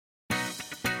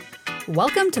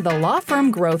Welcome to the Law Firm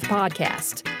Growth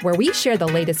Podcast, where we share the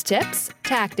latest tips,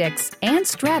 tactics, and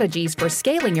strategies for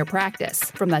scaling your practice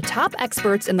from the top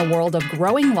experts in the world of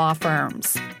growing law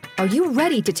firms. Are you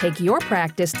ready to take your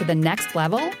practice to the next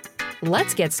level?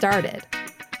 Let's get started.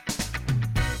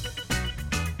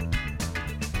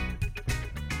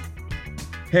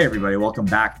 Hey everybody, welcome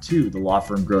back to the Law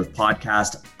Firm Growth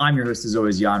Podcast. I'm your host as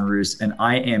always, Jan Roos, and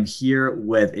I am here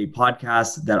with a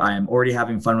podcast that I am already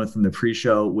having fun with from the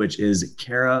pre-show, which is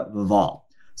Kara Vival.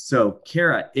 So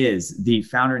Kara is the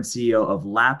founder and CEO of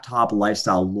Laptop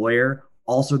Lifestyle Lawyer,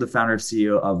 also the founder and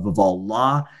CEO of Vival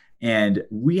Law. And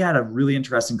we had a really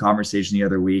interesting conversation the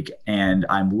other week, and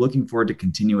I'm looking forward to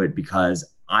continue it because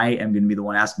I am going to be the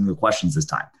one asking the questions this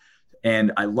time.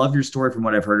 And I love your story from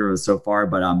what I've heard of it so far,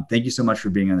 but thank you so much for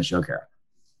being on the show, Kara.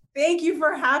 Thank you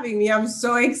for having me. I'm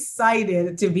so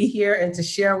excited to be here and to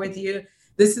share with you.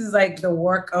 This is like the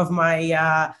work of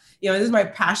my, this is my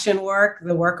passion work,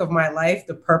 the work of my life,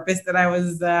 the purpose that I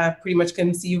was pretty much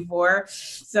conceived for.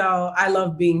 So I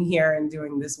love being here and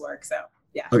doing this work. So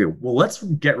yeah. Okay, well, let's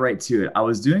get right to it. I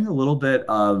was doing a little bit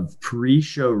of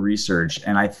pre-show research,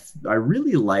 and I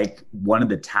really like one of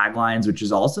the taglines, which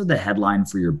is also the headline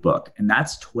for your book, and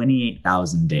that's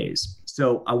 28,000 days.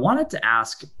 So I wanted to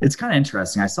ask, it's kind of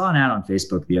interesting. I saw an ad on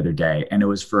Facebook the other day, and it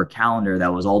was for a calendar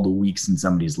that was all the weeks in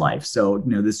somebody's life. So,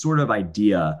 this sort of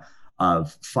idea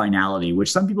of finality,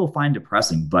 which some people find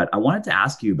depressing, but I wanted to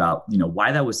ask you about,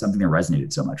 why that was something that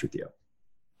resonated so much with you.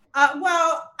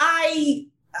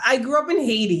 I grew up in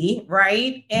Haiti,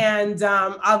 right? And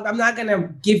I'm not going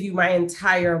to give you my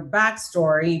entire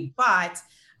backstory, but,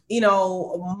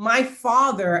 my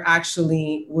father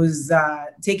actually was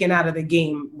taken out of the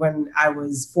game when I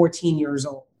was 14 years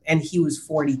old, and he was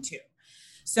 42.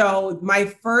 So my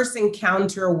first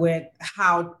encounter with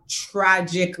how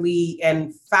tragically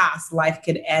and fast life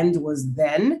could end was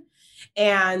then.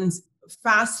 And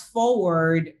fast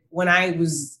forward, when I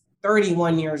was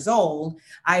 31 years old,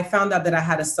 I found out that I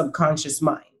had a subconscious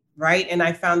mind, right? And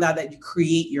I found out that you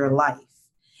create your life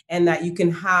and that you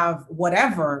can have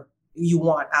whatever you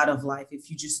want out of life if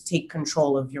you just take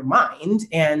control of your mind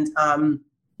and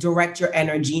direct your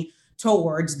energy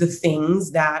towards the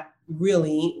things that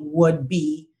really would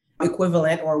be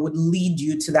equivalent or would lead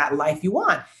you to that life you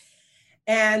want.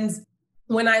 And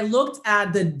when I looked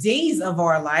at the days of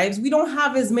our lives, we don't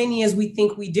have as many as we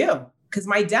think we do. Because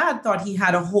my dad thought he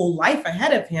had a whole life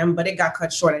ahead of him, but it got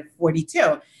cut short at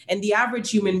 42. And the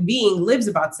average human being lives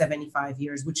about 75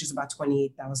 years, which is about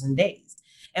 28,000 days.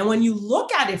 And when you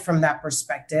look at it from that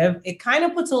perspective, it kind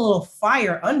of puts a little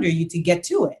fire under you to get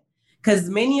to it. Because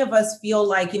many of us feel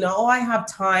like, I have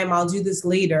time, I'll do this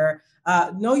later.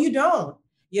 No, you don't.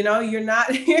 You're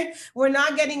not, we're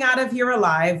not getting out of here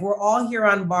alive. We're all here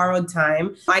on borrowed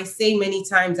time. I say many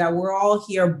times that we're all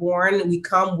here born. We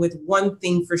come with one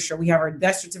thing for sure. We have our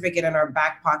death certificate in our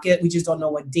back pocket. We just don't know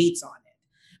what date's on it.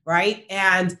 Right.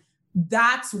 And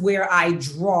that's where I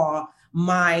draw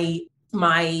my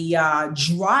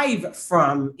drive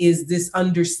from, is this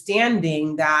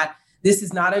understanding that this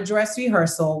is not a dress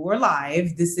rehearsal. We're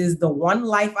live. This is the one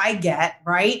life I get.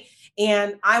 Right.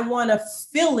 And I want to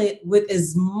fill it with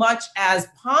as much as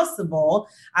possible.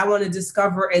 I want to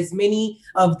discover as many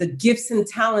of the gifts and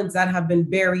talents that have been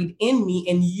buried in me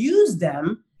and use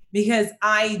them, because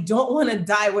I don't want to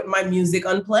die with my music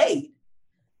unplayed.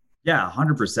 Yeah,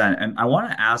 100%. And I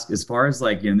want to ask, as far as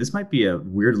this might be a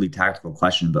weirdly tactical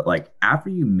question, but after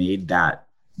you made that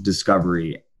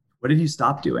discovery, what did you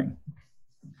stop doing?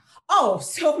 Oh,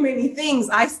 so many things.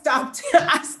 I stopped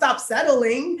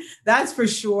settling. That's for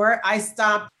sure. I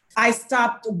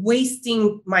stopped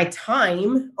wasting my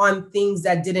time on things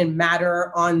that didn't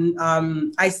matter.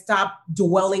 I stopped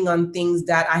dwelling on things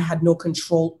that I had no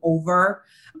control over.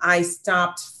 I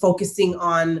stopped focusing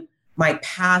on my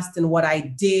past and what I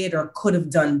did or could have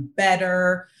done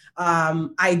better.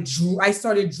 I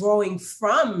started drawing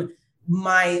from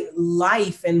my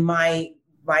life and my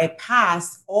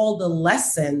past, all the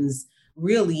lessons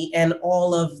really, and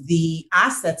all of the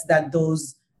assets that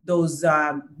those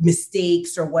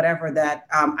mistakes or whatever that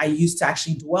I used to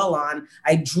actually dwell on.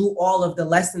 I drew all of the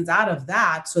lessons out of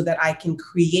that so that I can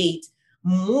create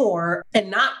more and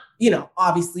not,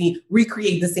 obviously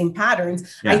recreate the same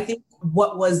patterns. Yeah. I think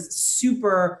what was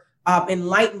super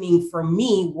enlightening for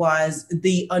me was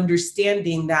the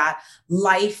understanding that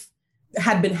life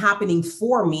had been happening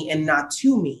for me and not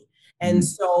to me. And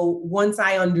so once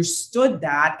I understood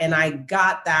that and I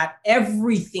got that,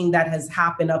 everything that has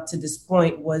happened up to this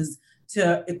point was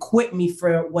to equip me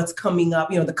for what's coming up,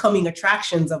 the coming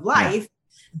attractions of life,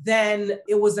 then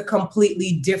it was a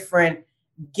completely different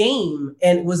game,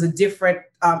 and it was a different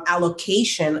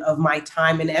allocation of my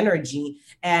time and energy.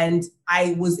 And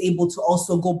I was able to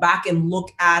also go back and look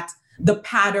at the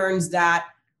patterns that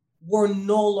were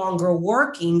no longer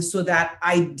working so that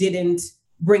I didn't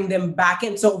bring them back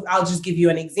in. So I'll just give you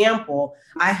an example.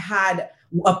 I had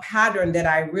a pattern that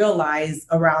I realized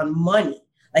around money.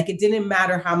 Like, it didn't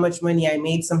matter how much money I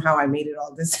made. Somehow I made it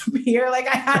all disappear. Like,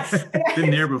 I had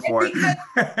been there before.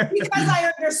 because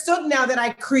I understood now that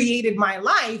I created my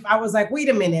life. I was like, wait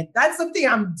a minute, that's something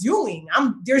I'm doing.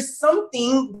 There's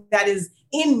something that is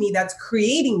in me that's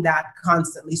creating that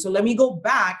constantly. So let me go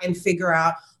back and figure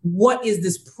out what is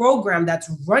this program that's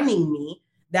running me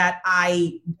that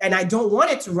I don't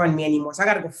want it to run me anymore. So I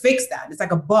got to go fix that. It's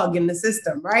like a bug in the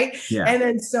system, right? Yeah. And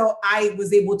then so I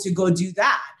was able to go do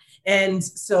that. And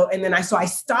then I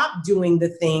stopped doing the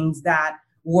things that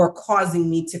were causing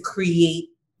me to create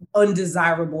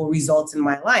undesirable results in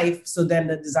my life. So then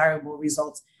the desirable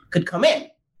results could come in.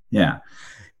 Yeah.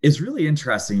 It's really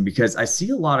interesting because I see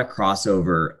a lot of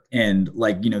crossover, and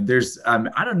there's,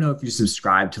 I don't know if you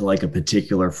subscribe to like a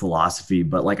particular philosophy,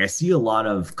 but like I see a lot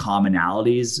of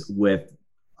commonalities with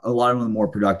a lot of the more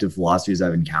productive philosophies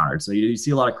I've encountered. So you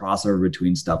see a lot of crossover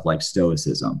between stuff like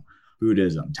Stoicism,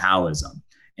 Buddhism, Taoism.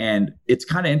 And it's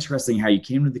kind of interesting how you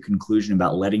came to the conclusion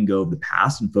about letting go of the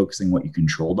past and focusing what you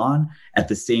controlled on at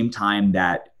the same time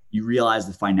that you realize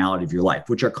the finality of your life,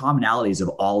 which are commonalities of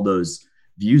all those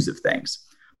views of things.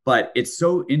 But it's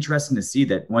so interesting to see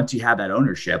that once you have that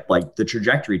ownership, like the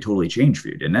trajectory totally changed for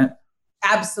you, didn't it?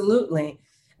 Absolutely.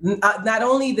 Not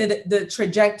only did the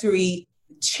trajectory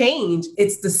change,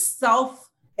 it's the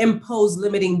self-imposed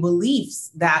limiting beliefs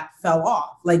that fell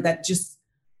off. Like that just,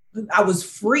 I was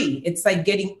free. It's like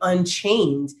getting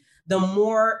unchained. The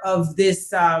more of this,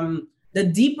 the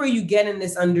deeper you get in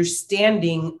this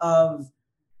understanding of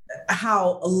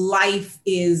how life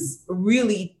is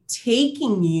really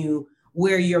taking you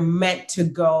where you're meant to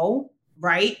go,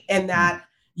 right? And that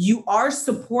you are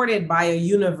supported by a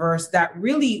universe that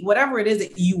really, whatever it is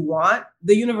that you want,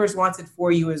 the universe wants it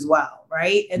for you as well,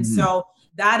 right? And so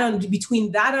that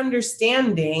between that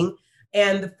understanding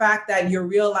and the fact that you're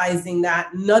realizing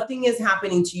that nothing is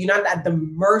happening to you, not at the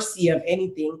mercy of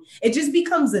anything, it just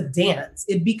becomes a dance.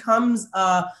 It becomes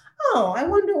I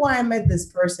wonder why I met this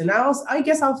person. I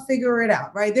guess I'll figure it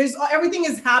out, right? Everything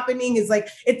is happening. It's like,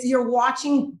 you're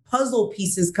watching puzzle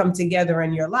pieces come together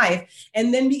in your life.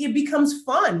 And then it becomes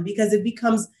fun because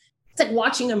it's like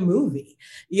watching a movie,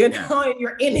 and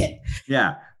you're in it.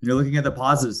 Yeah. You're looking at the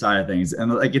positive side of things.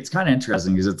 And like, it's kind of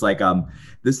interesting because it's like,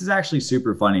 this is actually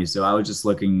super funny. So I was just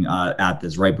looking at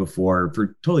this right before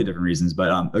for totally different reasons, but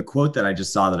a quote that I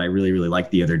just saw that I really, really liked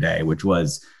the other day, which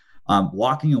was,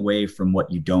 walking away from what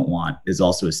you don't want is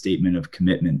also a statement of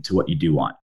commitment to what you do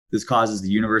want. This causes the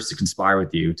universe to conspire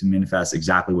with you to manifest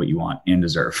exactly what you want and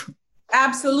deserve.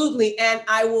 Absolutely. And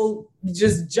I will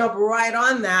just jump right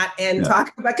on that and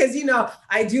talk about, because,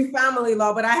 I do family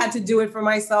law, but I had to do it for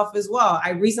myself as well.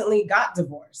 I recently got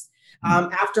divorced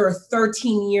after a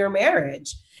 13-year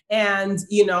marriage. And,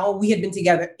 we had been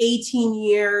together 18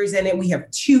 years and we have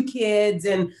 2 kids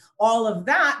and all of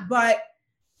that. But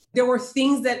there were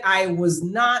things that I was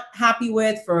not happy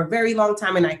with for a very long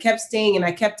time. And I kept staying and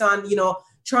I kept on,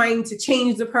 trying to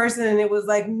change the person. And it was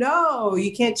like, no,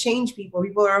 you can't change people.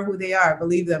 People are who they are.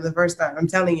 Believe them the first time, I'm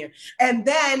telling you. And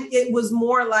then it was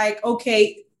more like,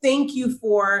 okay, thank you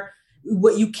for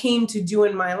what you came to do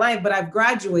in my life, but I've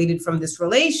graduated from this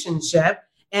relationship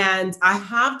and I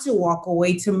have to walk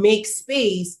away to make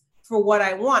space for what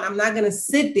I want. I'm not going to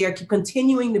sit there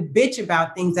continuing to bitch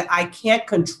about things that I can't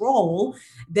control,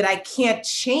 that I can't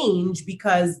change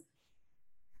because,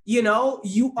 you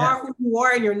are who you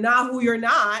are and you're not who you're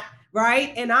not,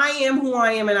 right? And I am who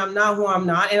I am and I'm not who I'm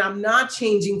not. And I'm not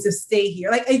changing to stay here.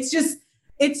 Like,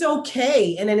 it's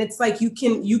okay. And then it's like, you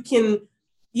can,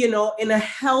 in a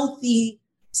healthy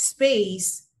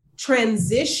space,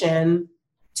 transition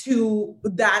to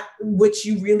that which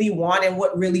you really want and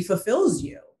what really fulfills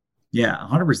you. Yeah,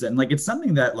 100%. Like, it's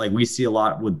something that like we see a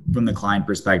lot from the client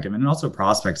perspective and also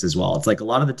prospects as well. It's like a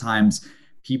lot of the times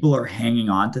people are hanging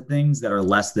on to things that are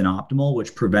less than optimal,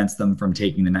 which prevents them from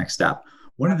taking the next step.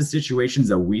 One of the situations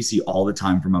that we see all the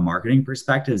time from a marketing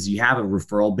perspective is you have a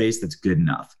referral base that's good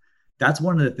enough. That's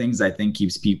one of the things I think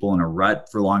keeps people in a rut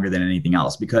for longer than anything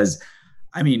else. Because,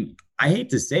 I mean, I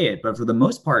hate to say it, but for the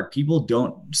most part, people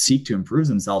don't seek to improve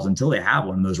themselves until they have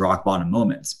one of those rock bottom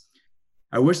moments.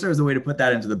 I wish there was a way to put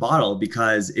that into the bottle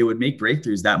because it would make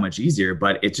breakthroughs that much easier,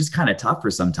 but it's just kind of tough for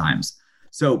sometimes.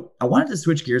 So I wanted to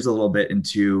switch gears a little bit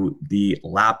into the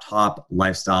laptop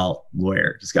lifestyle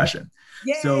lawyer discussion.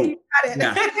 Yay, so, you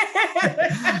got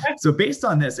it. So based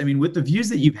on this, I mean, with the views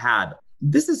that you've had,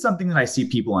 this is something that I see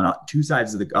people on two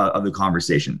sides of the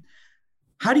conversation.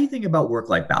 How do you think about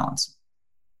work-life balance?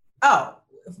 Oh,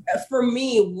 for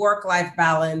me, work-life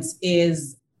balance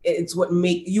it's what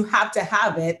you have to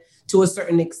have it to a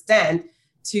certain extent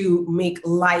to make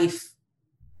life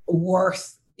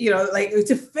worth, like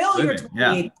to fill your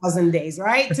 28,000 days,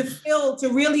 right? to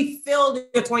really fill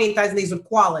your 28,000 days with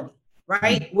quality,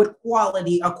 right? With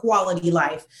a quality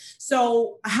life.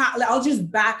 So I'll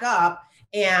just back up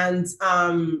and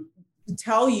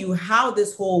tell you how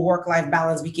this whole work-life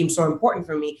balance became so important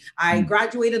for me. I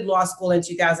graduated law school in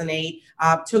 2008,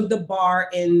 took the bar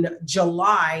in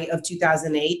July of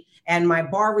 2008, and my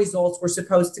bar results were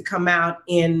supposed to come out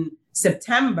in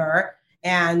September.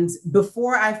 And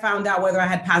before I found out whether I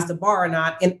had passed the bar or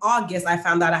not, in August, I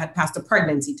found out I had passed a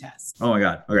pregnancy test. Oh my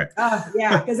God. Okay.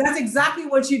 Yeah, because that's exactly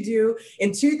what you do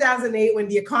in 2008 when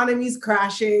the economy's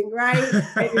crashing, right?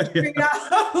 And you're straight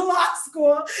out of law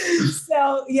school.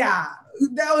 So yeah,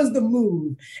 that was the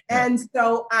move. And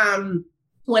so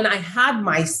when I had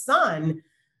my son,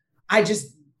 I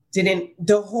just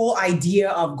the whole idea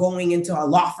of going into a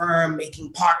law firm,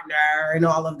 making partner and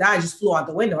all of that just flew out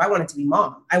the window. I wanted to be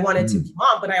mom. I wanted to be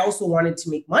mom, but I also wanted to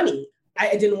make money.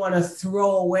 I didn't want to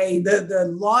throw away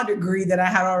the law degree that I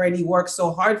had already worked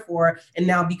so hard for and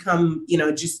now become,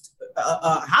 just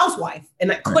a housewife.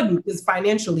 And I couldn't because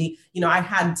financially, I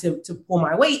had to pull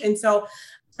my weight. And so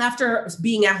after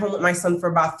being at home with my son for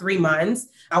about 3 months,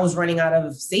 I was running out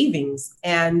of savings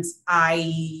and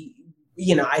I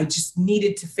just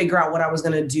needed to figure out what I was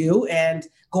going to do. And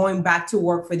going back to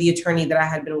work for the attorney that I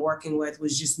had been working with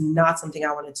was just not something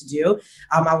I wanted to do.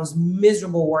 I was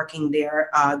miserable working there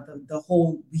the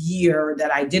whole year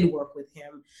that I did work with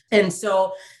him. And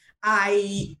so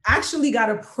I actually got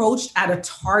approached at a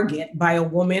Target by a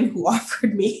woman who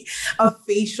offered me a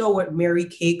facial with Mary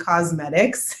Kay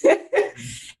Cosmetics.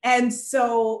 And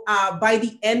so by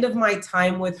the end of my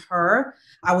time with her,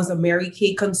 I was a Mary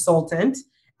Kay consultant.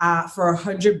 For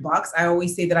 $100. I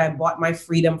always say that I bought my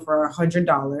freedom for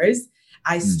 $100.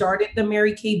 I started the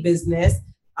Mary Kay business.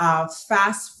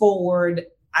 Fast forward,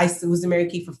 I was a Mary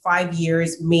Kay for 5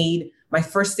 years, made my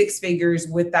first 6 figures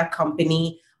with that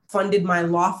company, funded my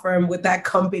law firm with that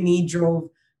company,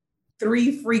 drove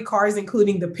 3 free cars,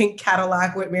 including the pink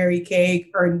Cadillac with Mary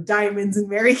Kay, earned diamonds in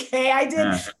Mary Kay.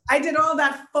 I did all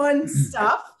that fun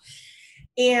stuff.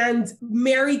 And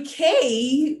Mary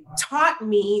Kay taught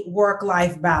me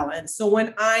work-life balance. So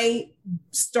when I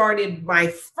started my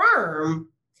firm,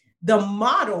 the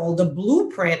model, the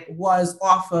blueprint was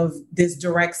off of this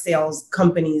direct sales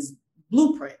company's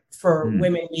blueprint for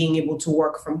women being able to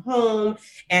work from home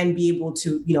and be able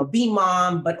to, be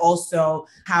mom, but also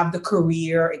have the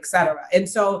career, et cetera. And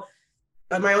so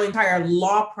my entire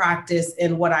law practice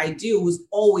and what I do was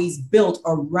always built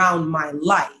around my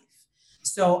life.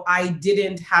 So I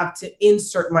didn't have to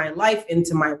insert my life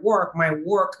into my work. My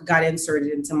work got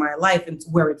inserted into my life and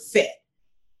where it fit.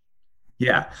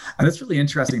 Yeah. And that's really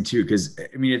interesting too, because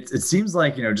I mean, it seems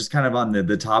like, just kind of on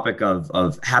the topic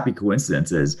of happy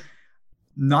coincidences,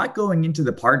 not going into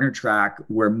the partner track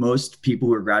where most people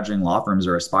who are graduating law firms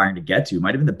are aspiring to get to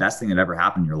might have been the best thing that ever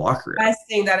happened in your law career. Best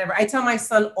thing that ever. I tell my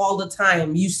son all the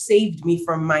time, you saved me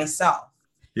from myself.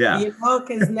 Yeah.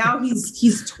 Because now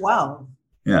he's 12.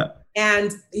 Yeah.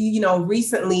 And,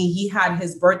 recently he had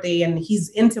his birthday and he's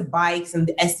into bikes and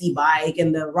the SE bike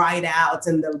and the ride outs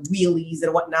and the wheelies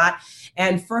and whatnot.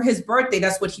 And for his birthday,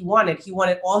 that's what he wanted. He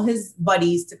wanted all his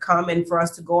buddies to come and for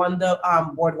us to go on the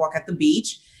boardwalk at the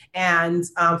beach and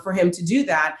for him to do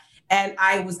that. And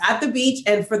I was at the beach.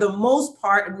 And for the most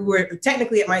part, we were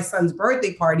technically at my son's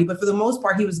birthday party, but for the most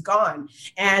part, he was gone.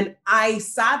 And I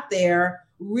sat there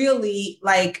really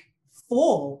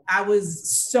full. I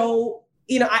was so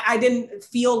I didn't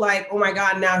feel like, oh my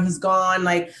God, now he's gone.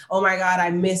 Like, oh my God, I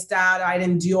missed out. I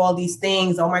didn't do all these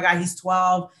things. Oh my God, he's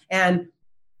 12. And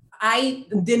I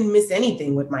didn't miss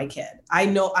anything with my kid. I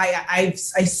know I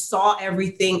saw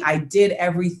everything. I did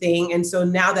everything. And so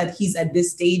now that he's at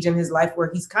this stage in his life where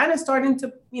he's kind of starting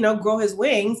to, grow his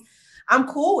wings, I'm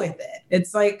cool with it.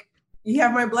 It's like, you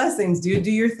have my blessings, dude.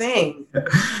 Do your thing.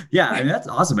 Yeah, I mean, that's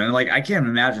awesome. And I can't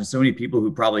imagine so many people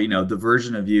who probably, the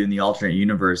version of you in the alternate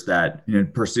universe that,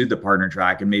 pursued the partner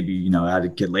track and maybe, had a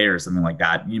kid later or something like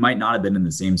that. You might not have been in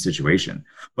the same situation,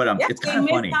 but it's kind of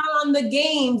funny. They miss out on the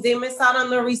games. They miss out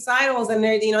on the recitals and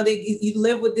you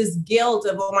live with this guilt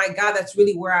of, oh my God, that's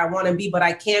really where I want to be, but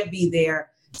I can't be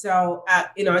there. So,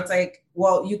 it's like,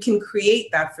 well, you can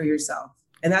create that for yourself.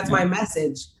 And that's my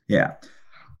message. Yeah.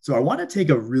 So I want to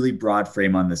take a really broad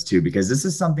frame on this too, because this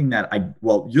is something that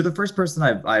you're the first person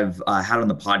I've had on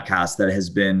the podcast that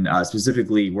has been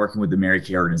specifically working with the Mary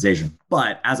Kay organization.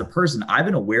 But as a person, I've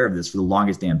been aware of this for the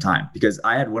longest damn time, because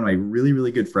I had one of my really,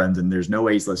 really good friends, and there's no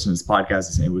way he's listening to this podcast.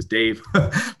 His name was Dave.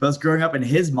 But I was growing up, and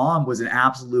his mom was an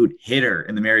absolute hitter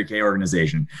in the Mary Kay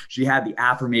organization. She had the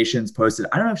affirmations posted.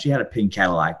 I don't know if she had a pink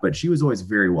Cadillac, but she was always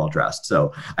very well dressed.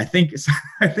 So I think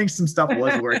some stuff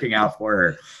was working out for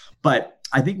her. But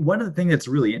I think one of the things that's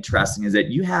really interesting is that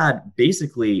you had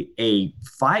basically a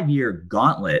 5-year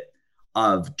gauntlet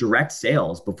of direct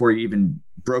sales before you even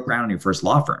broke ground on your first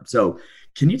law firm. So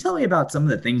can you tell me about some of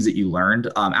the things that you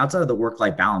learned outside of the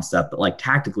work-life balance stuff, but like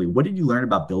tactically, what did you learn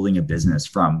about building a business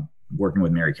from working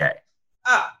with Mary Kay?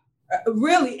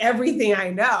 Really everything I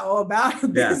know about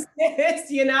business,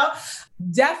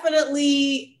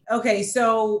 definitely. Okay.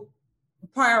 So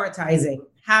prioritizing.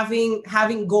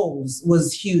 Having goals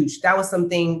was huge. That was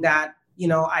something that,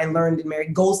 I learned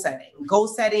in goal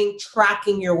setting,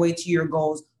 tracking your way to your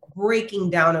goals, breaking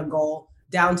down a goal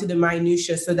down to the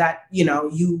minutia so that,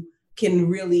 you can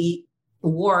really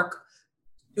work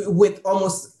with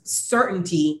almost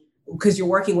certainty because you're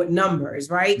working with numbers,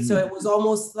 right? Mm-hmm. So it was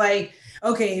almost like,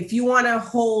 okay, if you want to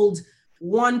hold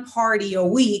one party a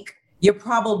week, you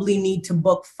probably need to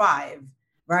book 5,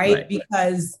 right?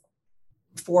 Because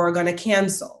 4 are going to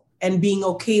cancel, and being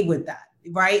okay with that.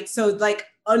 Right. So like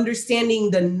understanding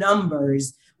the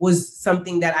numbers was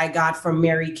something that I got from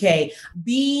Mary Kay.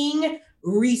 Being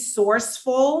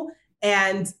resourceful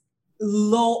and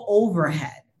low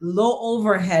overhead. Low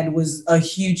overhead was a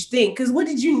huge thing. Because what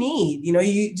did you need?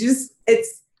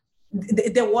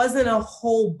 There wasn't a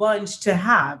whole bunch to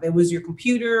have. It was your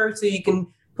computer, so you can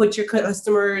put your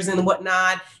customers and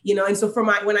whatnot, And so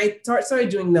when I started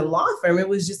doing the law firm, it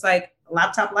was just like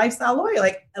laptop lifestyle lawyer,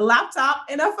 like a laptop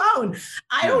and a phone.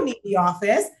 I don't need the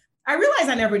office. I realized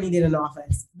I never needed an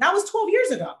office. That was 12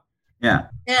 years ago. Yeah.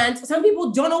 And some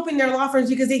people don't open their law firms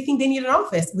because they think they need an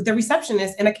office with a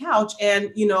receptionist and a couch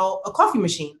and, a coffee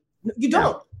machine. You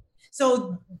don't. Yeah.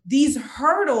 So these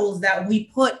hurdles that we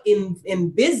put in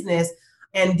business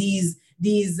and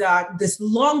this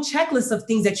long checklist of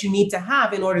things that you need to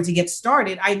have in order to get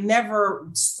started, I never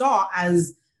saw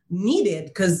as needed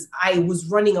because I was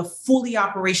running a fully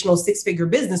operational 6-figure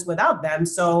business without them.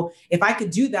 So if I could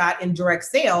do that in direct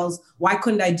sales, why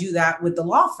couldn't I do that with the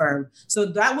law firm? So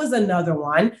that was another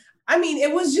one. I mean,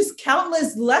 it was just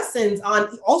countless lessons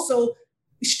on also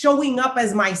showing up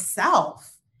as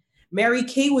myself. Mary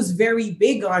Kay was very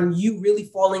big on you really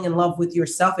falling in love with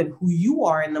yourself and who you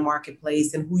are in the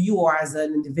marketplace and who you are as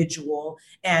an individual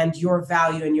and your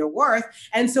value and your worth.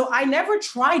 And so I never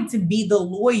tried to be the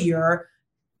lawyer,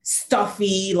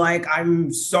 stuffy, like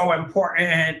I'm so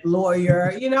important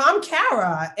lawyer, I'm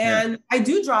Kara and I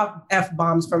do drop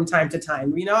F-bombs from time to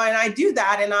time, and I do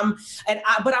that.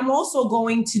 But I'm also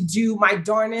going to do my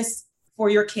darnest for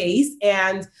your case.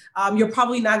 And you're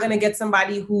probably not going to get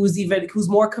somebody who's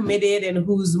more committed and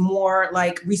who's more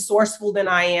like resourceful than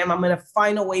I am. I'm going to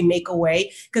find a way, make a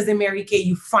way, because in Mary Kay,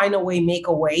 you find a way, make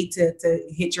a way to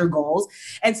hit your goals.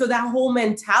 And so that whole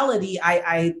mentality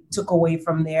I took away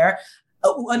from there.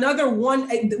 Another one,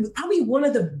 probably one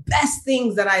of the best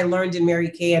things that I learned in Mary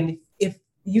Kay, and if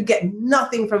you get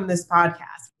nothing from this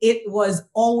podcast, it was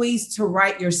always to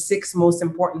write your 6 most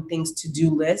important things to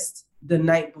do list the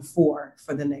night before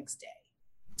for the next day.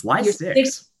 Why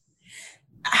 6?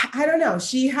 I don't know.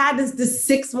 She had the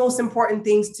 6 most important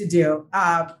things to do.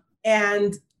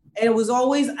 And it was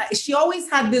she always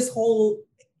had this whole,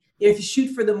 if you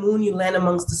shoot for the moon, you land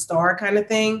amongst the stars kind of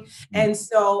thing. And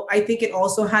so I think it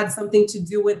also had something to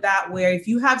do with that, where if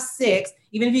you have 6,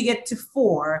 even if you get to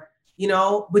 4,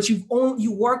 but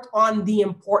you worked on the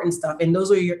important stuff, and those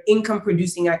are your income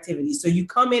producing activities. So you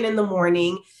come in the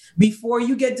morning before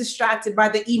you get distracted by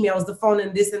the emails, the phone,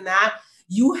 and this and that.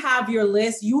 You have your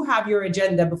list, you have your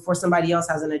agenda before somebody else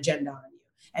has an agenda on you,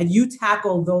 and you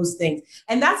tackle those things.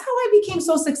 And that's how I became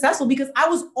so successful, because I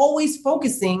was always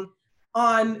focusing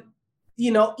on,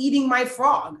 eating my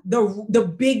frog,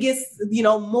 the biggest,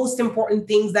 most important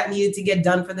things that needed to get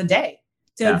done for the day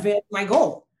to advance my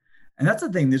goal. And that's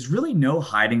the thing. There's really no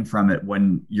hiding from it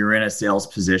when you're in a sales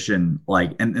position.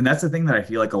 And that's the thing that I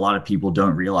feel like a lot of people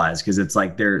don't realize, because it's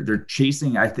like they're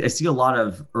chasing. I see a lot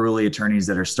of early attorneys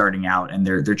that are starting out, and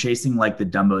they're chasing like the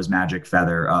Dumbo's magic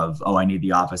feather of, I need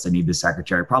the office, I need the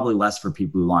secretary. Probably less for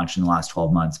people who launched in the last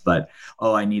 12 months, but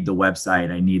I need the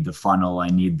website, I need the funnel, I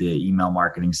need the email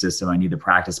marketing system, I need the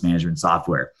practice management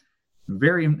software.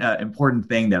 Very important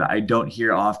thing that I don't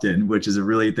hear often, which is a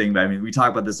really thing. I mean, we talk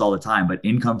about this all the time, but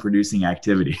income producing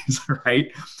activities,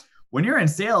 right? when you're in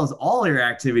sales, all your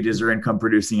activities are income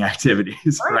producing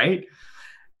activities, right?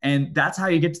 And that's how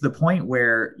you get to the point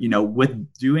where,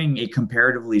 with doing a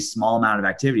comparatively small amount of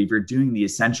activity, if you're doing the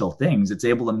essential things, it's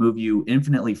able to move you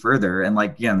infinitely further. And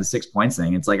like, the 6 points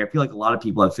thing, it's like, I feel like a lot of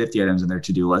people have 50 items in their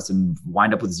to-do list and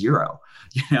wind up with 0,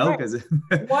 because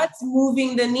what's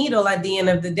moving the needle at the end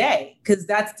of the day? Because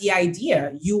that's the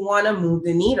idea. You want to move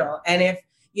the needle. And if,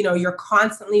 you're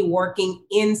constantly working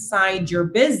inside your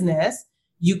business,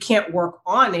 you can't work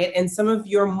on it. And some of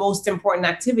your most important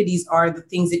activities are the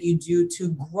things that you do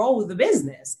to grow the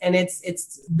business. And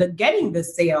it's the getting the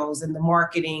sales and the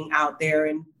marketing out there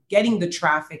and getting the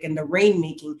traffic and the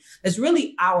rainmaking. That's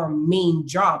really our main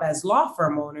job as law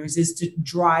firm owners, is to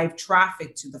drive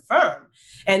traffic to the firm.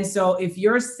 And so if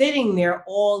you're sitting there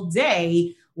all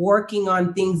day working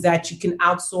on things that you can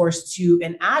outsource to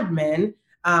an admin,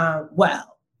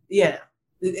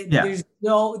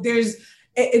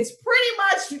 it's pretty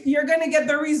much, you're going to get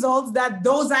the results that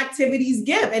those activities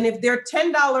give. And if they're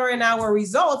 $10 an hour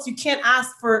results, you can't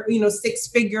ask for,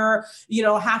 6-figure,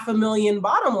 $500,000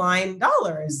 bottom line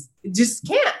dollars. It just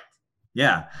can't.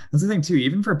 Yeah. That's the thing too,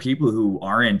 even for people who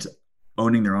aren't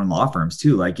owning their own law firms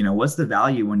too, like, what's the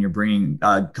value when you're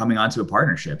coming onto a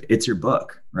partnership? It's your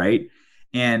book, right?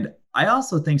 And I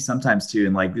also think sometimes too,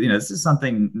 and like, this is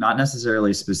something not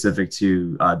necessarily specific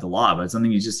to the law, but it's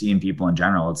something you just see in people in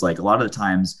general. It's like a lot of the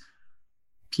times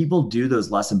people do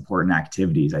those less important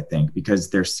activities, I think, because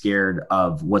they're scared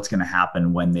of what's going to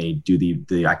happen when they do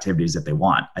the activities that they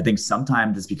want. I think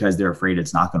sometimes it's because they're afraid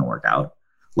it's not going to work out.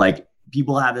 Like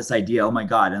people have this idea, oh my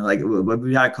God. And like,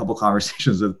 we had a couple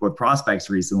conversations with prospects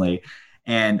recently.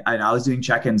 And I was doing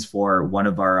check-ins for one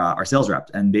of our sales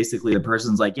reps. And basically the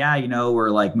person's like, yeah,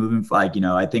 we're like moving, like,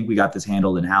 I think we got this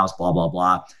handled in-house, blah, blah,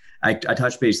 blah. I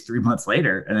touch base 3 months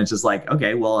later and it's just like,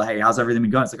 okay, well, hey, how's everything been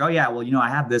going? It's like, oh yeah, well, I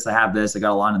have this, I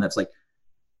got a lot. And that's like,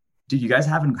 dude, you guys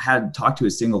haven't had talked to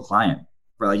a single client,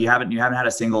 or like you haven't had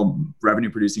a single revenue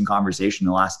producing conversation in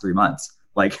the last 3 months.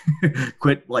 Like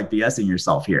quit like BSing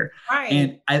yourself here. Right.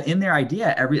 And in their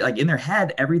idea, in their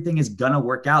head, everything is going to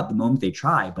work out the moment they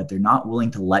try, but they're not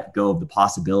willing to let go of the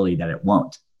possibility that it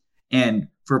won't. And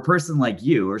for a person like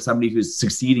you or somebody who's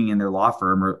succeeding in their law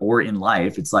firm or in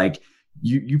life, it's like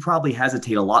you probably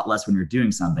hesitate a lot less when you're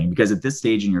doing something, because at this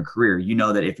stage in your career,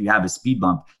 that if you have a speed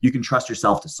bump, you can trust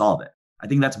yourself to solve it. I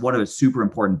think that's one of a super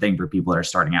important thing for people that are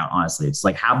starting out. Honestly, it's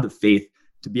like have the faith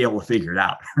to be able to figure it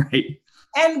out, right?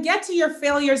 And get to your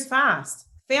failures fast.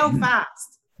 Fail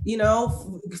fast.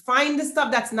 Find the stuff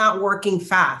that's not working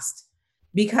fast,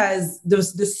 because the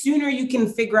sooner you can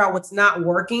figure out what's not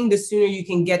working, the sooner you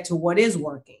can get to what is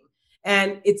working.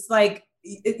 And it's like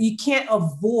you can't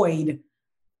avoid,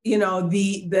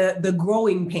 the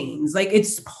growing pains. Like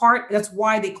it's that's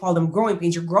why they call them growing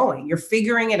pains. You're growing, you're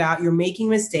figuring it out, you're making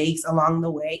mistakes along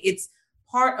the way. It's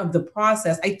part of the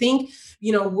process. I think,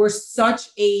 we're such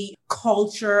a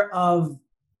culture of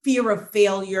fear of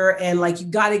failure and like, you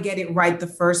got to get it right the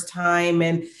first time.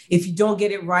 And if you don't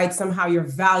get it right, somehow your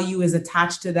value is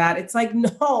attached to that. It's like,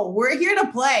 no, we're here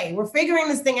to play. We're figuring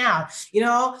this thing out.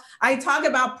 I talk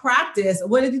about practice.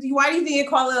 Why do you think you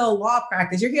call it a law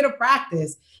practice? You're here to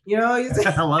practice,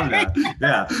 I love that.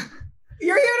 Yeah.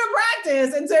 You're here to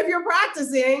practice. And so if you're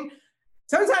practicing,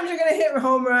 sometimes you're going to hit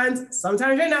home runs.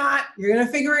 Sometimes you're not. You're going to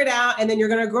figure it out. And then you're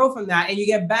going to grow from that. And you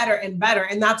get better and better.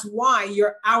 And that's why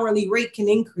your hourly rate can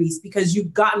increase, because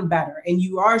you've gotten better and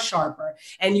you are sharper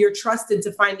and you're trusted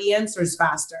to find the answers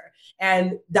faster.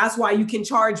 And that's why you can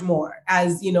charge more,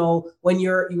 as when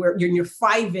you're in your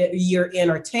 5 year in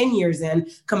or 10 years in,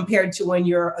 compared to when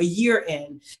you're a year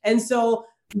in. And so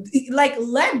like,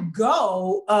 let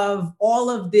go of all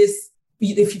of this.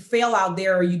 If you fail out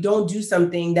there or you don't do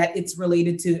something that it's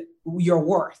related to your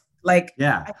worth, like,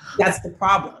 yeah, that's the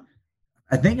problem.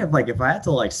 I think if I had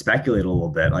to like speculate a little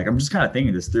bit, like I'm just kind of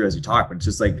thinking this through as we talk, but it's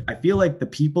just like, I feel like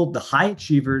the high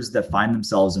achievers that find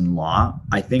themselves in law,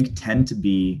 I think tend to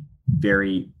be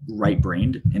very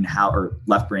right-brained in or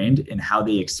left-brained in how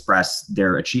they express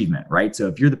their achievement, right? So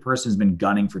if you're the person who's been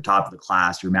gunning for top of the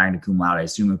class, you're magna cum laude,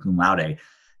 summa cum laude,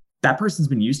 that person's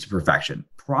been used to perfection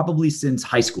probably since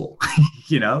high school,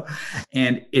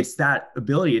 and it's that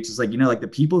ability. It's just like, like the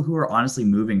people who are honestly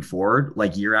moving forward,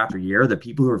 like year after year, the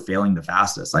people who are failing the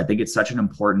fastest. I think it's such an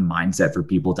important mindset for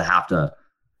people to have to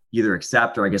either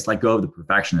accept or I guess let go of the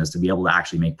perfectionist to be able to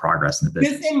actually make progress in the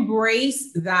business. Just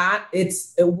embrace that.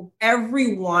 It's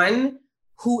everyone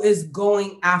who is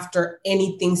going after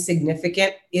anything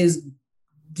significant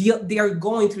they're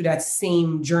going through that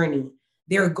same journey.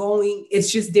 It's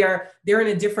just they're in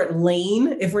a different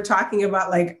lane. If we're talking about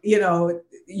like, you're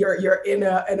in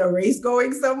a race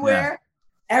going somewhere,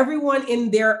 everyone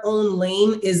in their own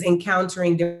lane is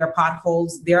encountering their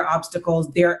potholes, their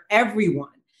obstacles, their everyone.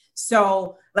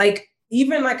 So like,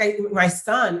 even like my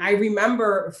son, I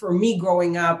remember for me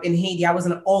growing up in Haiti, I was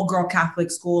in an all-girl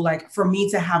Catholic school. Like for me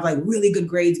to have like really good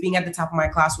grades, being at the top of my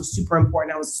class was super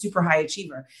important. I was a super high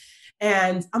achiever.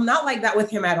 And I'm not like that with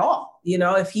him at all. You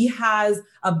know, if he has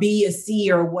a B, a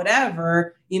C or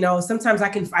whatever, you know, sometimes I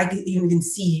can even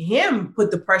see him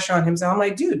put the pressure on himself. I'm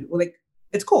like, dude, well, like,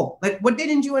 it's cool. Like, what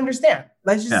didn't you understand?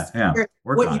 Let's just figure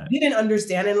what you didn't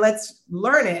understand and let's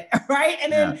learn it. Right.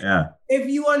 And then if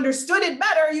you understood it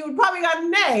better, you would probably got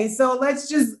an A. So let's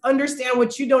just understand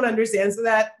what you don't understand so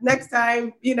that next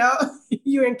time, you know,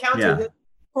 you encounter this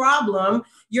problem,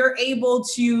 you're able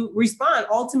to respond.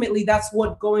 Ultimately, that's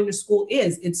what going to school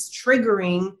is. It's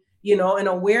triggering, you know, an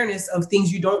awareness of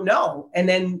things you don't know. And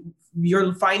then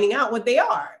you're finding out what they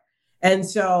are. And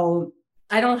so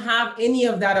I don't have any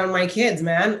of that on my kids,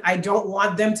 man. I don't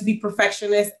want them to be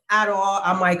perfectionists at all.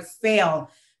 I'm like, fail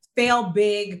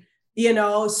big, you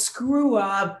know, screw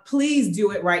up. Please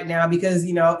do it right now because,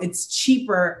 you know, it's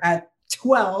cheaper at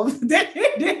 12 than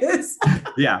it is.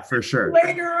 Yeah, for sure.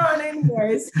 Later on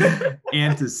anyways.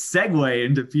 And to segue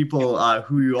into people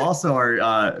who you also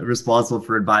are responsible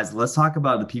for advising, let's talk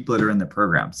about the people that are in the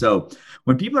program. So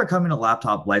when people are coming to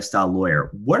Laptop Lifestyle Lawyer,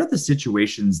 what are the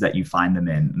situations that you find them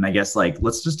in? And I guess like,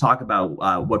 let's just talk about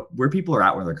where people are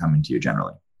at when they're coming to you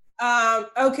generally.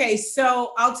 Okay,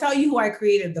 so I'll tell you who I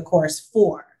created the course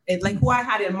for. Like who I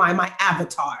had in mind, my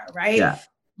avatar, right? Yeah.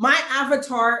 My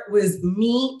avatar was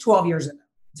me 12 years ago.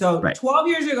 So 12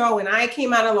 years ago, when I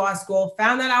came out of law school,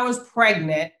 found that I was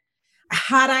pregnant,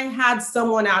 had I had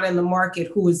someone out in the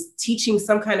market who was teaching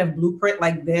some kind of blueprint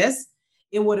like this,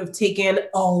 it would have taken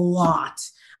a lot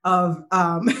of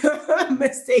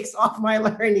mistakes off my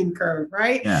learning curve,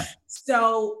 right? Yeah.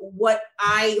 So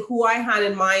who I had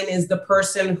in mind is the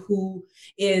person who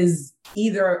is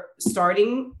either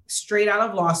starting straight out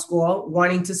of law school,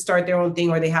 wanting to start their own thing,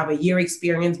 or they have a year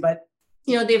experience, but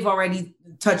you know, they've already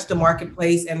touched the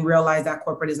marketplace and realized that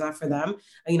corporate is not for them.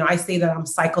 You know, I say that I'm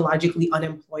psychologically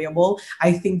unemployable.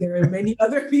 I think there are many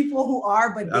other people who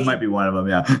are, but I might be one of them.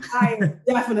 Yeah, I am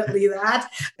definitely that.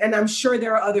 And I'm sure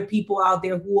there are other people out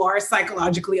there who are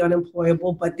psychologically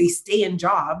unemployable, but they stay in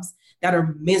jobs that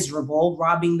are miserable,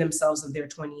 robbing themselves of their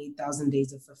 28,000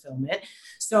 days of fulfillment.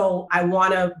 So I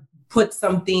want to put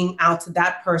something out to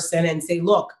that person and say,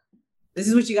 look, this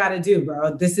is what you got to do,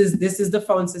 bro. This is the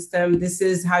phone system. This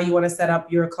is how you want to set up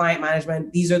your client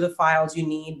management. These are the files you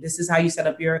need. This is how you set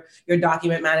up your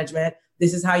document management.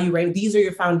 This is how you rate. These are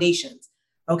your foundations.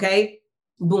 Okay.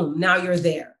 Boom. Now you're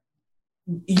there.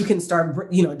 You can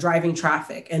start, you know, driving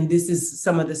traffic. And this is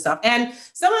some of the stuff. And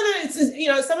some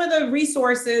of the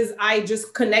resources, I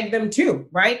just connect them to,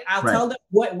 right? I'll tell them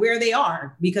where they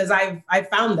are because I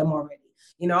found them already.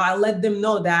 You know, I let them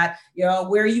know that, you know,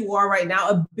 where you are right now,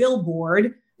 a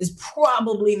billboard is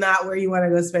probably not where you want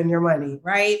to go spend your money,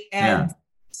 right? And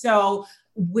so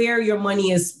where your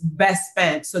money is best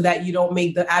spent so that you don't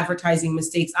make the advertising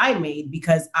mistakes I made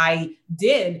because I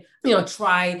did, you know,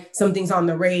 try some things on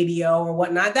the radio or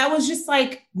whatnot. That was just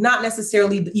like not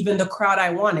necessarily even the crowd I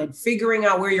wanted, figuring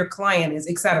out where your client is,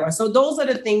 et cetera. So those are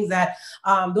the things that,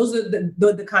 those are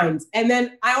the kinds. And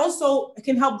then I also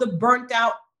can help the burnt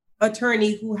out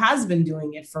attorney who has been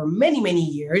doing it for many, many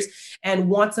years and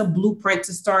wants a blueprint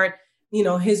to start, you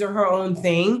know, his or her own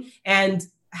thing and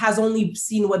has only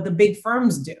seen what the big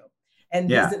firms do and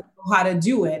doesn't know how to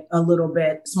do it a little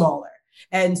bit smaller.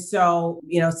 And so,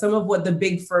 you know, some of what the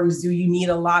big firms do, you need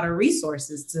a lot of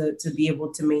resources to be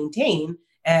able to maintain.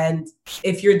 And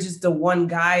if you're just the one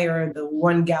guy or the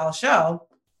one gal show,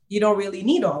 you don't really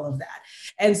need all of that.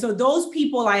 And so those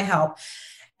people I help.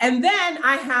 And then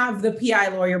I have the PI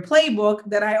Lawyer Playbook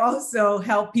that I also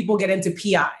help people get into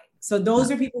PI. So those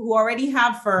are people who already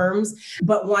have firms,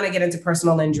 but want to get into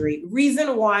personal injury.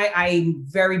 Reason why I'm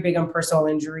very big on personal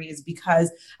injury is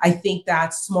because I think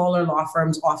that smaller law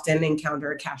firms often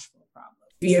encounter a cash flow problem.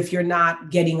 If you're not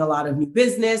getting a lot of new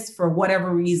business for whatever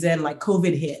reason, like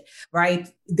COVID hit, right?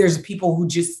 There's people who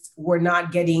just were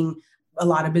not getting a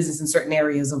lot of business in certain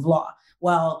areas of law.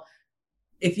 Well,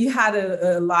 if you had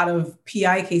a lot of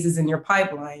PI cases in your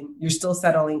pipeline, you're still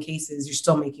settling cases, you're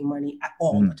still making money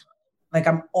all the time. Like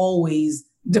I'm always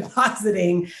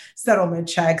depositing settlement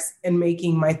checks and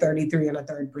making my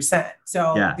 33.33%.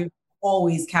 So there's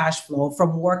always cash flow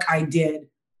from work I did,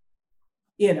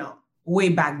 you know, way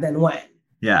back then when.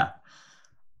 Yeah.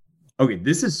 Okay,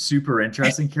 this is super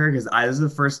interesting, Carrie, because this is the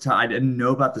first time I didn't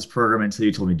know about this program until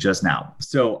you told me just now.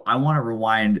 So I want to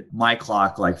rewind my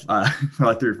clock for like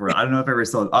 3 or 4. I don't know if I ever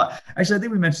saw. Actually, I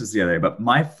think we mentioned this the other day, but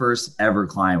my first ever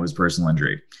client was personal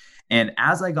injury. And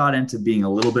as I got into being a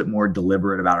little bit more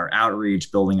deliberate about our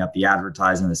outreach, building up the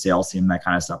advertising, the sales team, that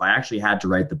kind of stuff, I actually had to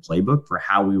write the playbook for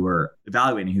how we were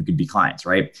evaluating who could be clients,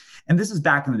 right? And this is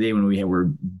back in the day when we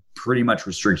were pretty much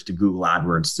restricted to Google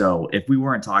AdWords. So if we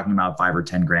weren't talking about 5 or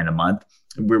 10 grand a month,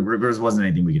 there wasn't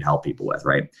anything we could help people with,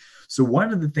 right? So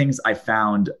one of the things I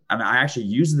found, and I actually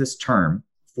used this term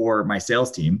for my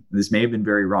sales team. This may have been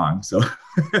very wrong, so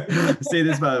I say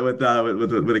this with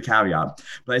a caveat.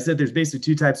 But I said there's basically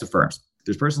 2 types of firms.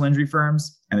 There's personal injury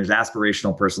firms and there's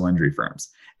aspirational personal injury firms.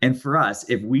 And for us,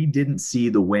 if we didn't see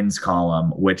the wins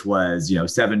column, which was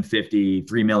 750,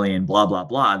 3 million, blah blah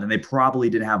blah, then they probably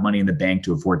didn't have money in the bank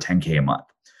to afford 10K a month.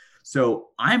 So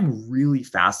I'm really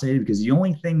fascinated because the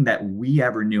only thing that we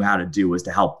ever knew how to do was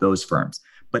to help those firms.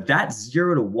 But that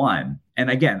 0 to 1, and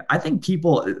again, I think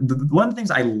one of the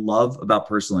things I love about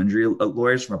personal injury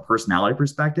lawyers from a personality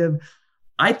perspective,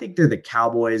 I think they're the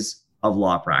cowboys of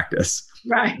law practice.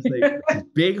 Right. Like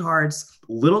big hearts,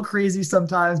 little crazy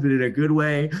sometimes, but in a good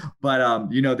way. But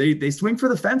they swing for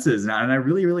the fences, and I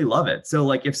really, really love it. So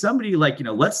like if somebody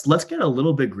let's get a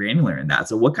little bit granular in that.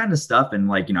 So what kind of stuff,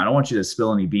 and I don't want you to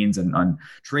spill any beans on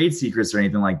trade secrets or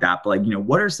anything like that, but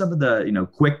what are some of the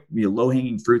quick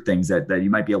low-hanging fruit things that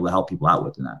you might be able to help people out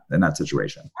with in that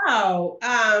situation?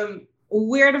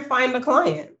 Where to find the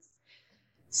clients.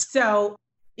 So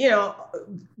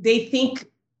they think,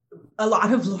 a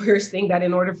lot of lawyers think that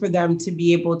in order for them to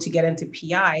be able to get into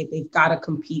PI, they've got to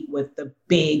compete with the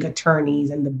big attorneys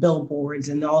and the billboards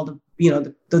and all the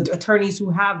attorneys who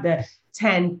have the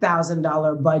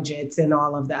 $10,000 budgets and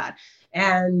all of that.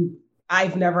 And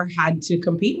I've never had to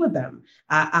compete with them.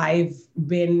 I've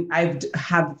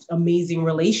have amazing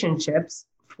relationships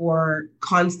for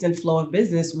constant flow of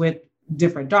business with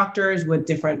different doctors, with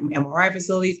different MRI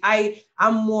facilities.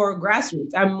 I'm more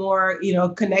grassroots. I'm more,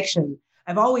 connection.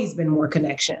 I've always been more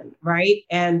connection, right?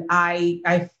 And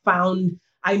I found,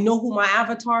 I know who my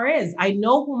avatar is. I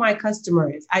know who my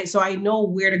customer is. So I know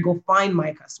where to go find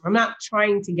my customer. I'm not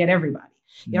trying to get everybody.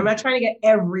 I'm not trying to get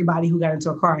everybody who got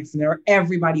into a car accident or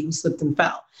everybody who slipped and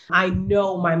fell. I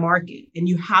know my market, and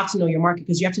you have to know your market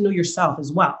because you have to know yourself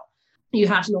as well. You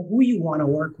have to know who you want to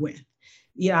work with.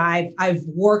 I've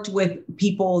worked with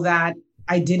people that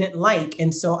I didn't like.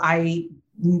 And so I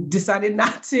decided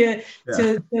not to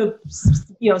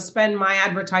spend my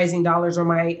advertising dollars or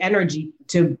my energy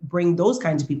to bring those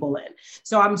kinds of people in.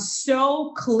 So I'm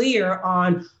so clear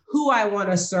on who I want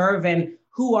to serve and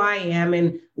who I am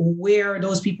and where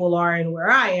those people are and where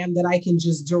I am, that I can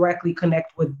just directly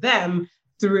connect with them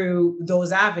through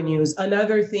those avenues.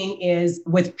 Another thing is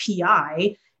with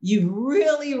PI, you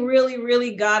really, really,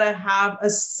 really got to have a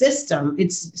system.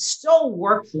 It's so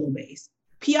workflow based.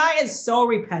 PI is so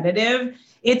repetitive.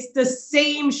 It's the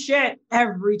same shit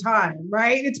every time,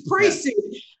 right? It's pricey.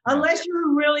 Unless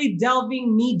you're really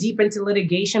delving knee deep into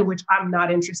litigation, which I'm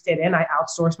not interested in. I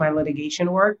outsource my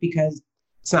litigation work because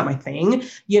it's not my thing.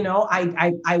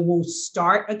 I will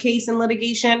start a case in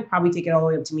litigation, probably take it all the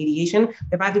way up to mediation.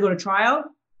 If I have to go to trial,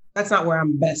 that's not where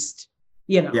I'm best,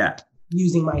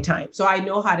 using my time. So I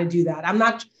know how to do that.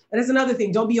 That's another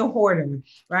thing. Don't be a hoarder,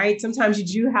 right? Sometimes you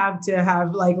do have to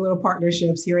have like little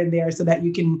partnerships here and there so that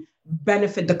you can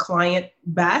benefit the client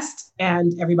best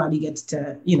and everybody gets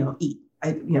to, eat.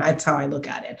 That's how I look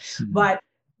at it. Mm-hmm. But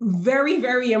very,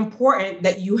 very important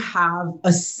that you have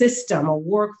a system, a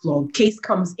workflow. Case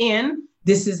comes in.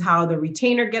 This is how the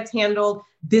retainer gets handled.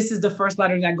 This is the first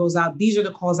letter that goes out. These are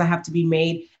the calls that have to be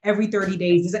made every 30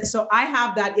 days. So I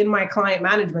have that in my client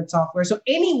management software. So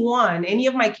any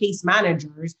of my case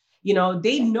managers,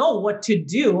 they know what to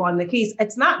do on the case.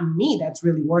 It's not me that's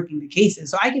really working the cases.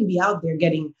 So I can be out there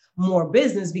getting more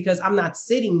business because I'm not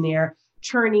sitting there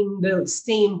churning the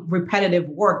same repetitive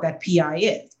work that PI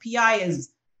is. PI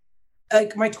is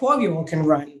like my 12-year-old can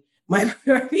run my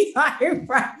PI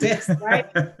practice, right?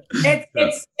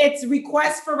 It's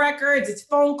requests for records, it's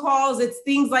phone calls, it's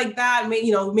things like that.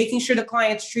 Making sure the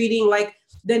client's treating like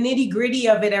the nitty gritty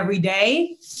of it every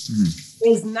day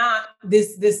is not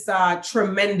this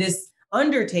tremendous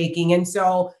undertaking. And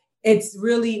so it's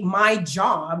really my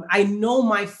job. I know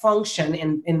my function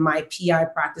in my PI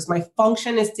practice. My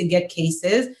function is to get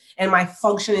cases, and my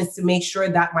function is to make sure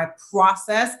that my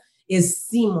process is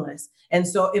seamless. And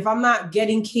so if I'm not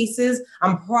getting cases,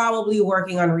 I'm probably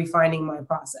working on refining my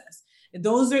process.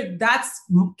 That's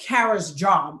Kara's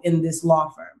job in this law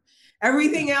firm.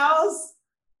 Everything else,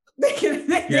 they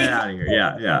get out of here.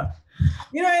 Yeah.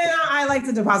 I like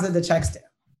to deposit the checks too.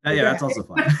 Yeah, that's also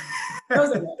fun.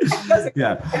 Those are good.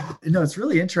 Yeah. No, it's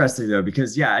really interesting though,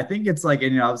 because I think it's like,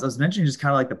 and I was mentioning just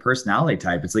kind of like the personality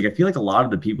type. It's like, I feel like a lot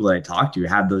of the people that I talk to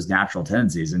have those natural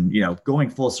tendencies, and, going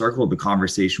full circle with the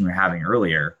conversation we were having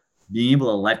earlier, being able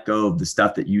to let go of the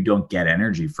stuff that you don't get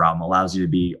energy from allows you to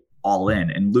be all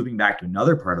in. And looping back to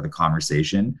another part of the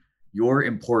conversation, your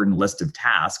important list of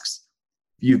tasks,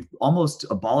 you've almost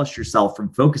abolished yourself from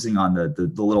focusing on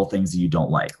the little things that you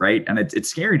don't like, right? And it's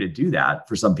scary to do that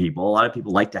for some people. A lot of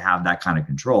people like to have that kind of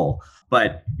control,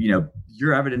 but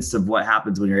you're evidence of what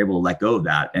happens when you're able to let go of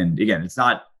that. And again, it's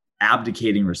not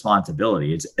abdicating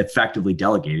responsibility. It's effectively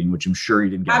delegating, which I'm sure you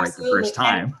didn't get Absolutely. Right the first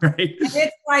time, right? And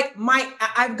it's like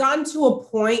I've gotten to a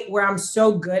point where I'm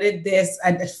so good at this,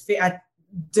 at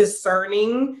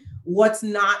discerning what's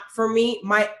not for me.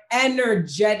 My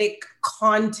energetic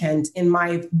content in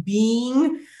my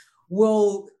being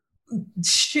will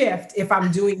shift if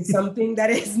I'm doing something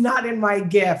that is not in my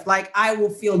gift. Like I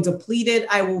will feel depleted.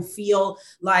 I will feel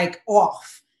like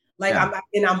off. Like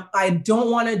I don't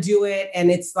want to do it.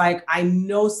 And it's like, I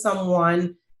know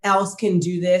someone else can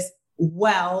do this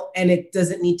well, and it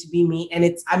doesn't need to be me.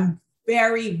 And I'm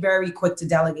very, very quick to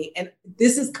delegate. And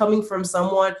this is coming from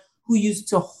someone who used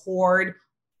to hoard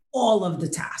all of the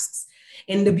tasks.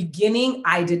 In the beginning,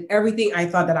 I did everything. I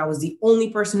thought that I was the only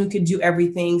person who could do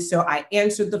everything. So I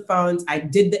answered the phones. I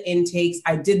did the intakes.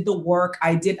 I did the work.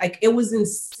 It was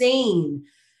insane.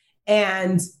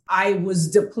 And I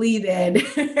was depleted.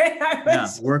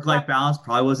 Work-life balance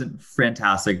probably wasn't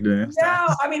fantastic. No,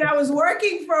 I mean, I was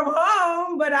working from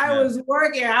home, but I was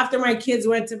working after my kids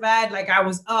went to bed. Like I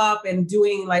was up and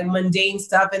doing like mundane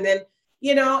stuff. And then,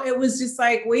 it was just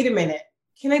like, wait a minute.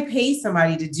 Can I pay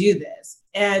somebody to do this?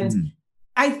 And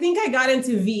I think I got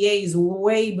into VAs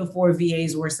way before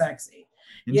VAs were sexy.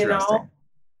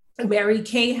 Mary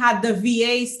Kay had the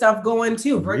VA stuff going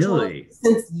too. Virtual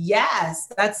assistants. Yes.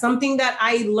 That's something that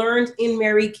I learned in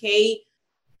Mary Kay,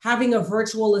 having a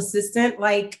virtual assistant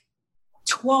like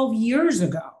 12 years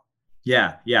ago.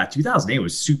 Yeah. 2008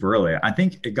 was super early. I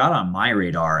think it got on my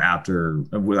radar after,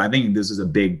 I think this was a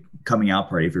big coming out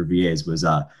party for VAs, was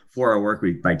 4-Hour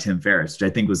Workweek by Tim Ferriss, which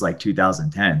I think was like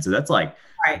 2010. So that's like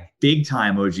big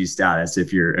time OG status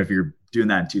if you're doing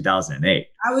that in 2008.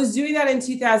 I was doing that in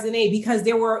 2008 because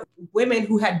there were women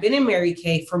who had been in Mary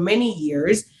Kay for many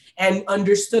years and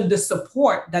understood the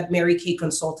support that Mary Kay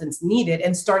consultants needed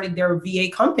and started their VA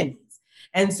companies.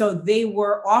 And so they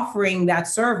were offering that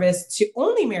service to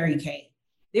only Mary Kay.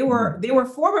 They were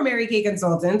former Mary Kay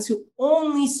consultants who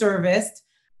only serviced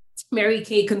Mary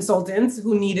Kay consultants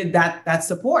who needed that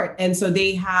support. And so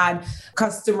they had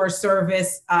customer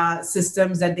service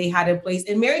systems that they had in place.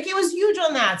 And Mary Kay was huge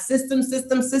on that, systems.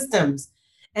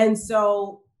 And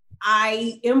so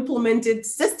I implemented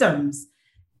systems.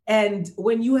 And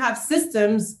when you have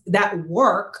systems that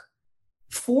work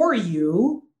for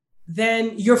you,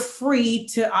 then you're free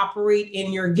to operate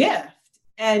in your gift.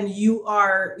 And you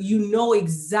know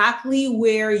exactly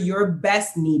where you're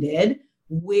best needed,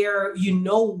 where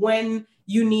when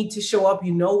you need to show up,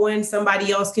 when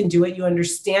somebody else can do it. You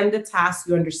understand the task,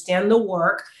 you understand the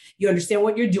work, you understand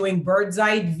what you're doing, bird's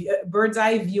eye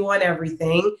view on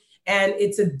everything. And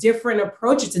it's a different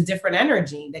approach. It's a different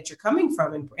energy that you're coming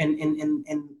from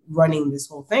and running this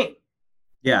whole thing.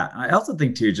 Yeah. I also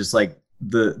think too, just like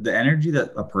the energy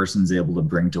that a person's able to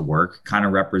bring to work kind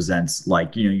of represents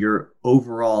like, your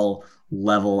overall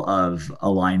level of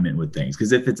alignment with things.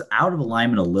 Because if it's out of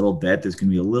alignment a little bit, there's going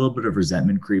to be a little bit of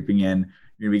resentment creeping in.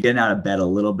 You're going to be getting out of bed a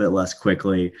little bit less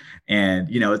quickly. And,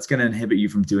 it's going to inhibit you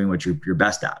from doing what you're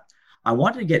best at. I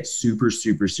want to get super,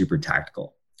 super, super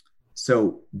tactical.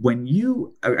 So when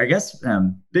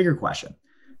bigger question.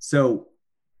 So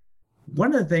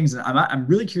one of the things, I'm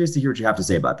really curious to hear what you have to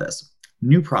say about this.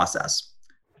 New process.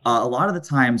 A lot of the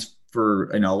times for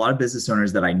a lot of business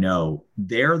owners that I know,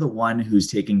 they're the one who's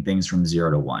taking things from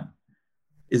 0 to 1.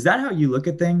 Is that how you look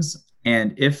at things?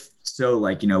 And if so,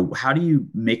 how do you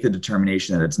make the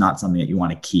determination that it's not something that you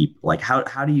want to keep? Like,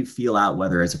 how do you feel out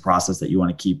whether it's a process that you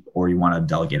want to keep or you want to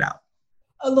delegate out?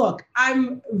 Look,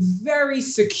 I'm very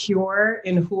secure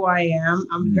in who I am.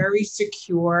 I'm very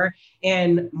secure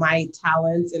in my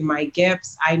talents and my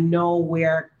gifts. I know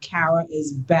where Kara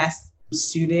is best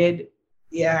suited.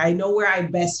 Yeah, I know where I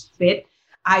best fit.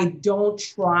 I don't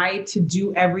try to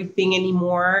do everything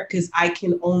anymore because I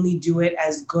can only do it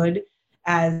as good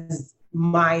as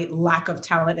my lack of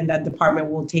talent in that department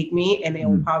will take me, and it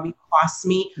will probably cost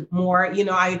me more.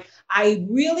 I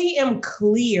really am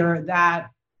clear that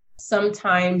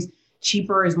sometimes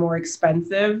cheaper is more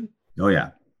expensive. Oh,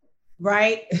 yeah.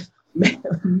 Right?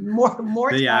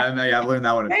 more yeah, I've learned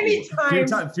that one many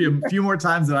times. A few more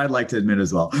times than I'd like to admit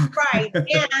as well. Right.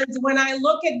 And when I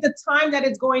look at the time that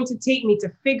it's going to take me to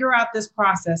figure out this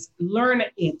process, learn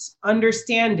it,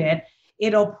 understand it,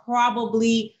 it'll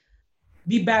probably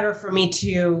be better for me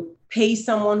to pay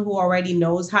someone who already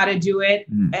knows how to do it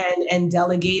and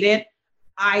delegate it.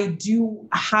 I do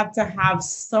have to have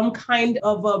some kind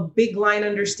of a big line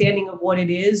understanding of what it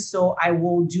is. So I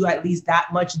will do at least that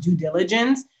much due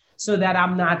diligence so that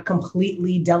I'm not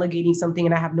completely delegating something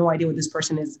and I have no idea what this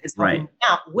person is helping me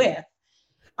out with.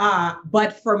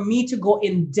 But for me to go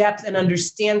in depth and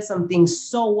understand something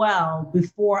so well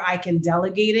before I can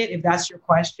delegate it, if that's your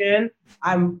question,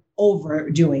 I'm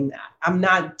overdoing that. I'm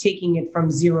not taking it from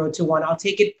 0 to 1. I'll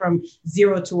take it from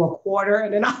 0 to a quarter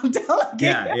and then I'll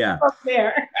delegate it from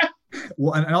there.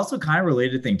 Well, and also kind of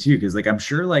related thing too, because like I'm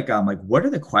sure like what are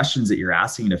the questions that you're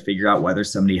asking to figure out whether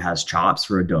somebody has chops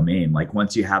for a domain? Like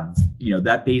once you have,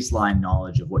 that baseline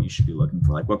knowledge of what you should be looking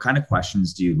for, like what kind of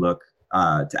questions do you look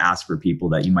to ask for people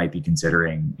that you might be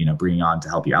considering, bringing on to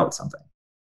help you out with something?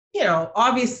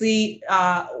 Obviously,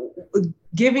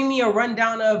 giving me a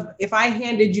rundown of if I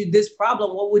handed you this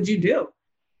problem, what would you do?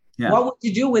 Yeah. What would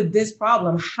you do with this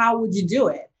problem? How would you do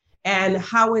it? And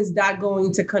how is that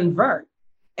going to convert?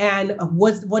 And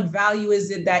what value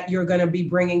is it that you're going to be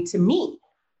bringing to me?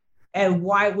 And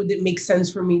why would it make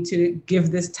sense for me to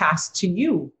give this task to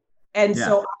you? And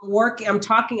so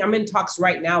I'm in talks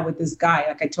right now with this guy,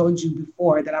 like I told you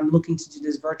before, that I'm looking to do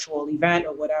this virtual event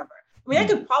or whatever. I mean, I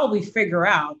could probably figure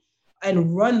out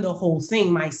and run the whole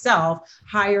thing myself,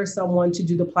 hire someone to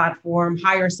do the platform,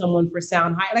 hire someone for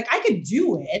sound, like I could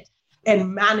do it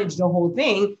and manage the whole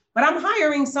thing, but I'm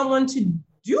hiring someone to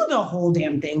do the whole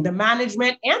damn thing, the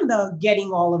management and the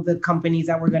getting all of the companies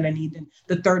that we're going to need and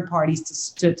the third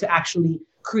parties to actually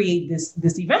create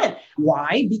this event.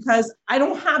 Why? Because I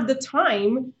don't have the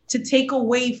time to take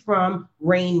away from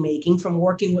rainmaking, from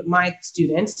working with my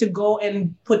students to go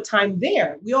and put time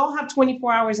there. We all have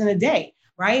 24 hours in a day,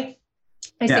 right?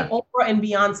 I say Oprah and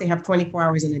Beyonce have 24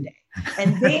 hours in a day,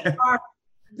 and they are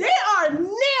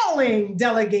nailing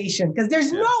delegation because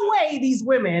there's no way these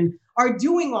women are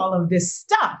doing all of this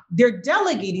stuff. They're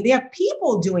delegating. They have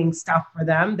people doing stuff for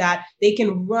them that they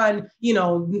can run,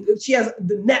 she has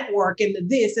the network and the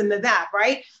this and the that,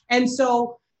 right? And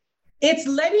so it's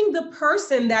letting the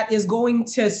person that is going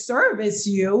to service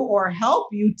you or help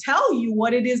you tell you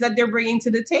what it is that they're bringing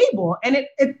to the table. And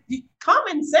it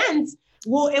common sense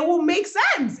will make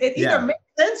sense. It either makes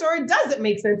sense or it doesn't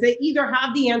make sense. They either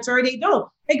have the answer or they don't.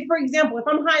 Like, for example, if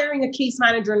I'm hiring a case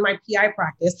manager in my PI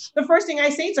practice, the first thing I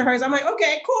say to her is, I'm like,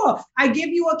 okay, cool. I give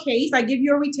you a case. I give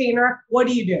you a retainer. What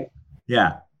do you do?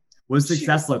 Yeah. What does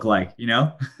success look like,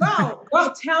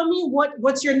 Well, tell me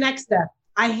what's your next step.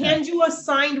 I hand you a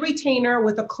signed retainer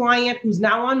with a client who's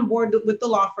now on board with the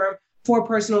law firm for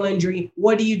personal injury.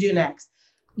 What do you do next?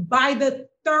 By the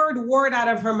third word out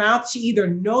of her mouth, she either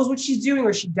knows what she's doing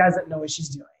or she doesn't know what she's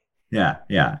doing.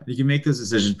 Yeah. You can make those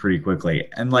decisions pretty quickly.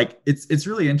 And like, it's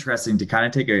really interesting to kind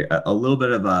of take a little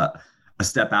bit of a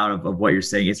step out of what you're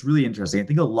saying. It's really interesting. I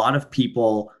think a lot of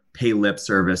people pay lip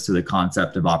service to the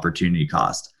concept of opportunity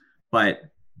cost, but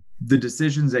the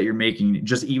decisions that you're making,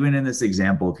 just even in this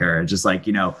example, Kara, just like,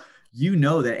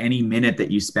 that any minute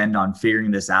that you spend on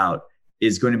figuring this out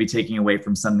is going to be taking away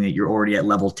from something that you're already at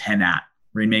level 10 at,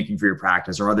 remaking for your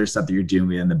practice or other stuff that you're doing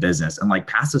within the business. And like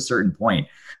past a certain point,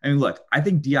 I mean, look, I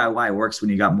think DIY works when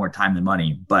you got more time than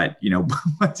money, but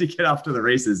once you get off to the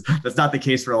races, that's not the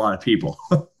case for a lot of people.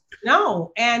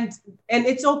 No. And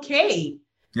it's okay.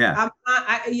 Yeah.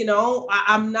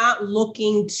 I'm not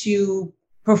looking to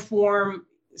perform,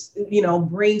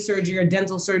 brain surgery or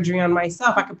dental surgery on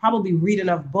myself. I could probably read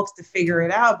enough books to figure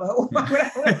it out,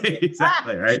 but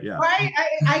exactly. Right. Yeah. Right.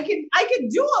 I can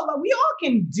do a lot. We all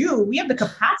can do. We have the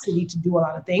capacity to do a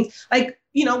lot of things. Like,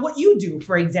 what you do,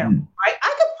 for example, right?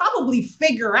 I could probably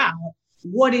figure out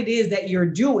what it is that you're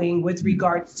doing with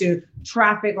regards to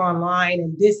traffic online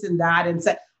and this and that. And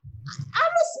say, I'm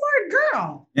a smart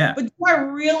girl. Yeah. But do I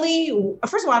really,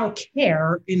 first of all, I don't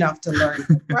care enough to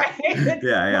learn. Right.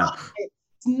 Yeah.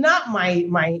 It's not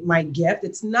my gift.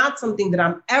 It's not something that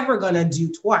I'm ever going to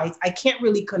do twice. I can't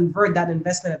really convert that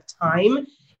investment of time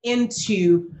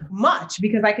into much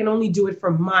because I can only do it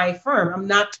for my firm. I'm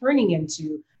not turning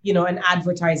into, an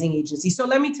advertising agency. So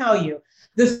let me tell you,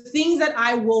 the things that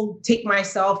I will take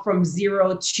myself from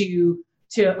 0 to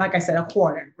like I said, a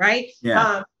quarter, right?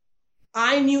 Yeah.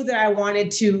 I knew that I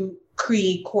wanted to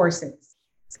create courses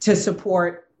to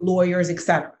support lawyers,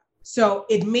 etc. So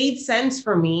it made sense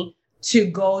for me to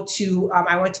go to,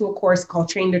 I went to a course called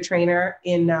Train the Trainer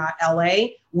in LA,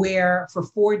 where for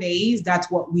 4 days, that's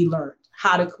what we learned.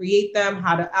 how to create them,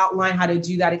 how to outline, how to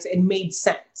do that. It made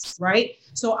sense, right?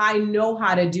 So I know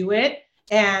how to do it.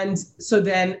 And so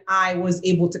then I was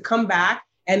able to come back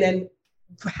and then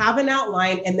have an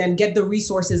outline and then get the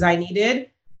resources I needed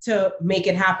to make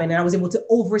it happen. And I was able to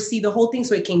oversee the whole thing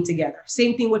so it came together.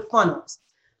 Same thing with funnels.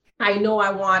 I know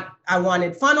I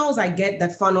wanted funnels. I get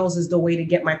that funnels is the way to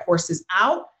get my courses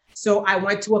out. So I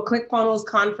went to a ClickFunnels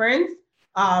conference,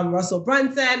 Russell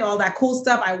Brunson, all that cool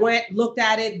stuff. I went, looked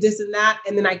at it, this and that.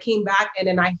 And then I came back and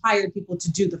then I hired people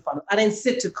to do the funnel. I didn't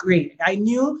sit to create it. I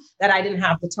knew that I didn't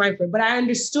have the time for it, but I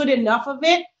understood enough of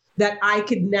it that I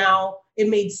could now, it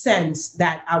made sense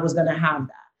that I was going to have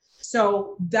that.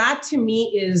 So that to me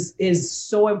is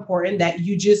so important, that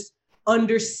you just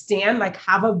understand, like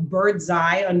have a bird's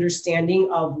eye understanding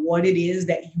of what it is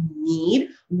that you need,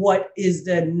 what is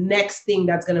the next thing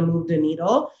that's going to move the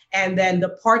needle. And then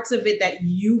the parts of it that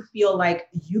you feel like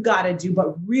you got to do,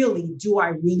 but really, do I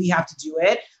really have to do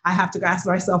it? I have to ask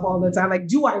myself all the time, like,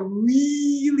 do I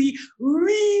really,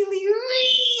 really,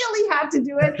 really have to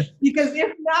do it? Because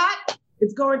if not,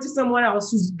 it's going to someone else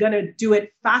who's going to do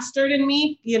it faster than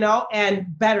me, and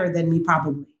better than me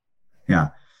probably. Yeah.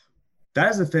 That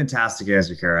is a fantastic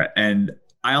answer, Kara. And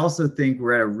I also think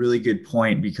we're at a really good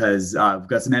point because we've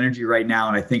got some energy right now.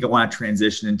 And I think I want to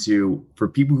transition into, for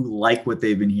people who like what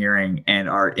they've been hearing and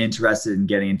are interested in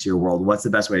getting into your world, what's the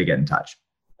best way to get in touch?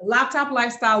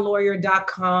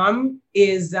 LaptopLifestyleLawyer.com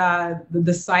is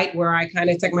the site where I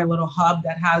kind of take my little hub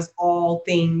that has all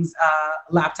things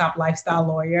Laptop Lifestyle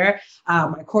Lawyer.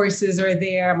 My courses are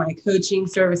there. My coaching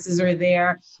services are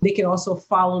there. They can also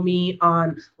follow me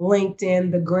on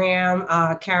LinkedIn, the Gram,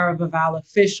 Kara Vival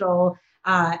Official.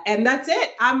 And that's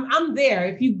it. I'm there.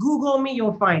 If you Google me,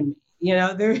 you'll find me.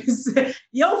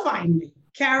 You'll find me.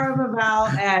 Kara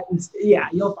Vival, and yeah,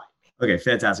 you'll find me. Okay,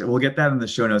 fantastic. We'll get that in the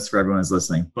show notes for everyone who's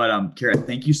listening. But Kara,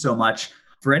 thank you so much.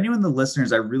 For anyone, the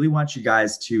listeners, I really want you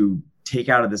guys to take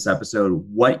out of this episode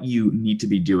what you need to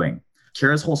be doing.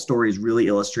 Kara's whole story is really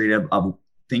illustrative of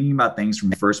thinking about things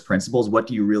from first principles. What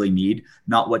do you really need?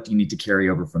 Not what do you need to carry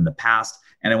over from the past.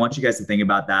 And I want you guys to think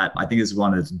about that. I think this is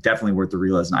one that's definitely worth the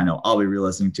re-listen. I know I'll be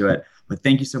re-listening to it. But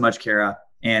thank you so much, Kara.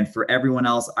 And for everyone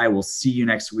else, I will see you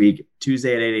next week,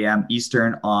 Tuesday at 8 a.m.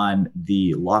 Eastern on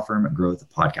the Law Firm Growth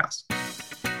Podcast.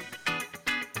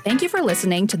 Thank you for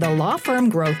listening to the Law Firm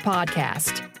Growth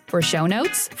Podcast. For show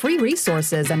notes, free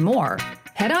resources, and more,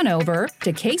 head on over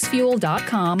to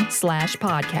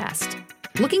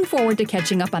casefuel.com/podcast. Looking forward to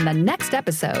catching up on the next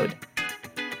episode.